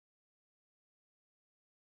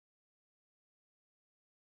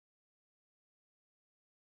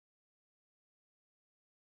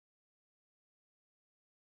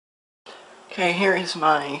Okay, here is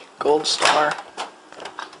my GoldStar.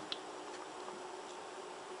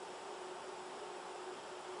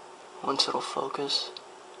 Once it'll focus.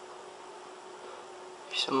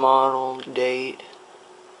 Here's a model, date.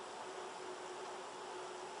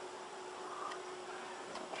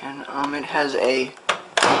 And it has a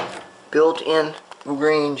built-in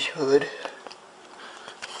range hood.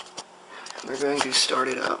 We're going to start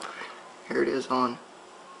it up. Here it is on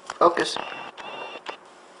focus.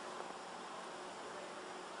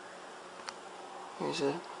 Here's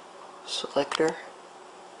a selector.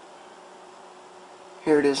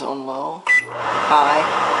 Here it is on low, high.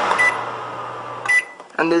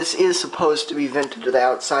 And this is supposed to be vented to the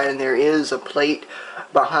outside, and there is a plate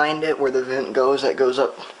behind it where the vent goes that goes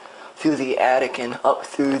up through the attic and up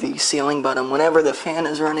through the ceiling. But whenever the fan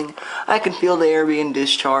is running, I can feel the air being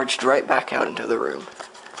discharged right back out into the room.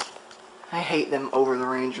 I hate them over the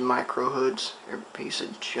range micro hoods. They're a piece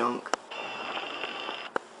of junk.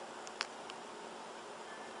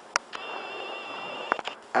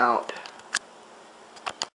 Out.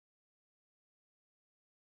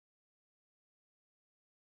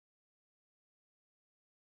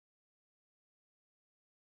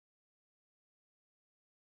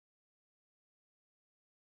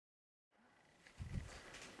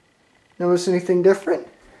 Notice anything different?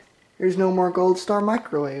 There's no more GoldStar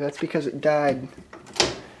microwave. That's because it died.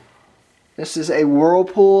 This is a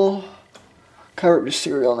Whrilpool, covered with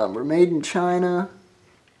serial number. Made in China.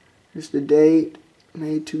 Here's the date.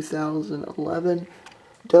 May 2011.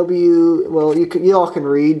 Well, you all can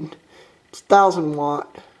read. It's 1,000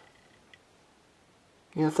 watt.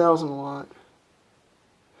 Yeah, 1,000 watt.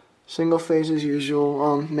 Single phase as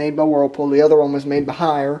usual. Made by Whrilpool. The other one was made by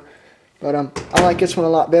Haier. But I like this one a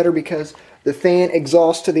lot better because the fan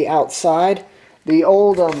exhausts to the outside. The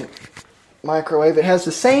old microwave, it has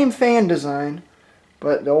the same fan design,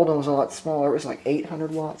 but the old one was a lot smaller. It was like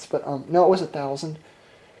 800 watts, but no, it was 1,000.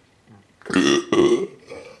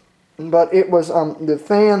 But it was the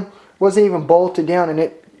fan wasn't even bolted down, and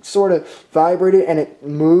it sort of vibrated, and it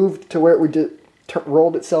moved to where it would just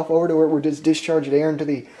rolled itself over to where it would just discharge air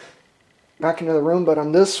into back into the room. But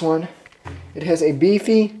on this one, it has a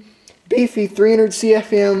beefy 300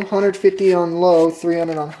 CFM, 150 on low,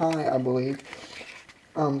 300 on high, I believe.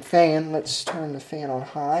 Fan. Let's turn the fan on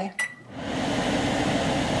high.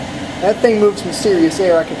 That thing moves some serious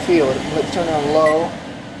air. I can feel it. Let's turn it on low.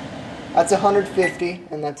 That's 150,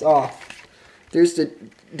 and that's off. There's the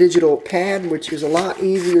digital pad, which is a lot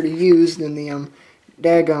easier to use than the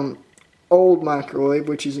daggum old microwave,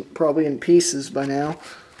 which is probably in pieces by now.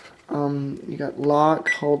 You got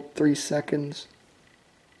lock, hold 3 seconds.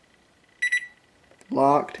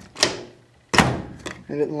 Locked. I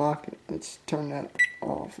didn't lock it. Let's turn that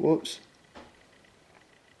off. Whoops.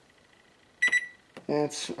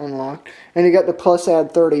 That's unlocked. And you got the plus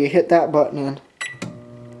add 30. You hit that button in.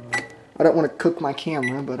 I don't want to cook my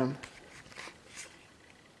camera, but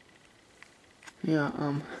yeah,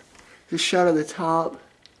 just shot of the top.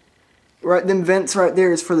 Right, them vents right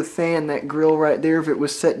there is for the fan. That grill right there, if it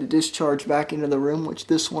was set to discharge back into the room, which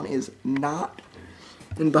this one is not.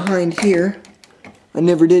 And behind here, I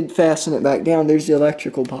never did fasten it back down. There's the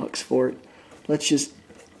electrical box for it. Let's just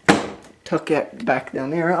tuck that back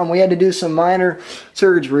down there. We had to do some minor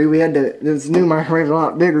surgery. We had to, this new microwave is a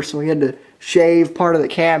lot bigger, so we had to shave part of the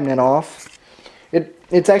cabinet off.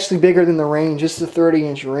 It's actually bigger than the range. This is a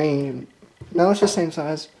 30-inch range. No, it's the same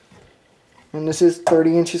size. And this is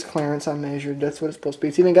 30 inches clearance. I measured. That's what it's supposed to be.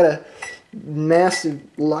 It's even got a massive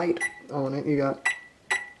light on it. You got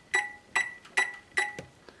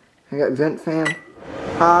vent fan.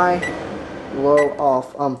 High, low,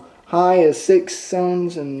 off. High is 6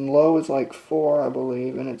 zones and low is like 4, I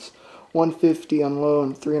believe, and it's 150 on low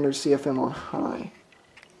and 300 CFM on high.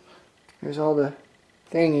 There's all the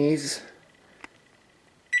thingies.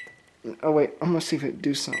 Oh wait, I'm gonna see if it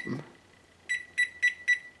do something.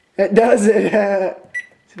 It does it.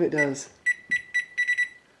 See if it does.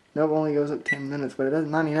 Nope, only goes up 10 minutes, but it does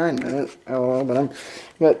 99 minutes. Oh well, but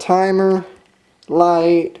got timer,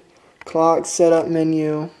 light. Clock setup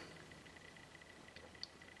menu,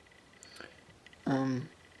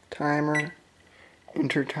 timer,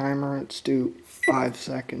 enter timer, let's do 5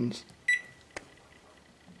 seconds.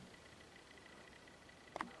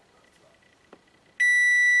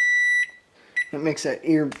 It makes that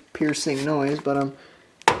ear-piercing noise, but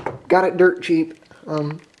got it dirt cheap.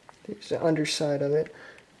 There's the underside of it.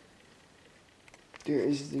 There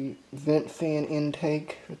is the vent fan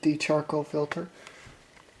intake with the charcoal filter.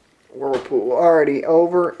 Whirlpool already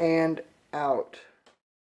over and out.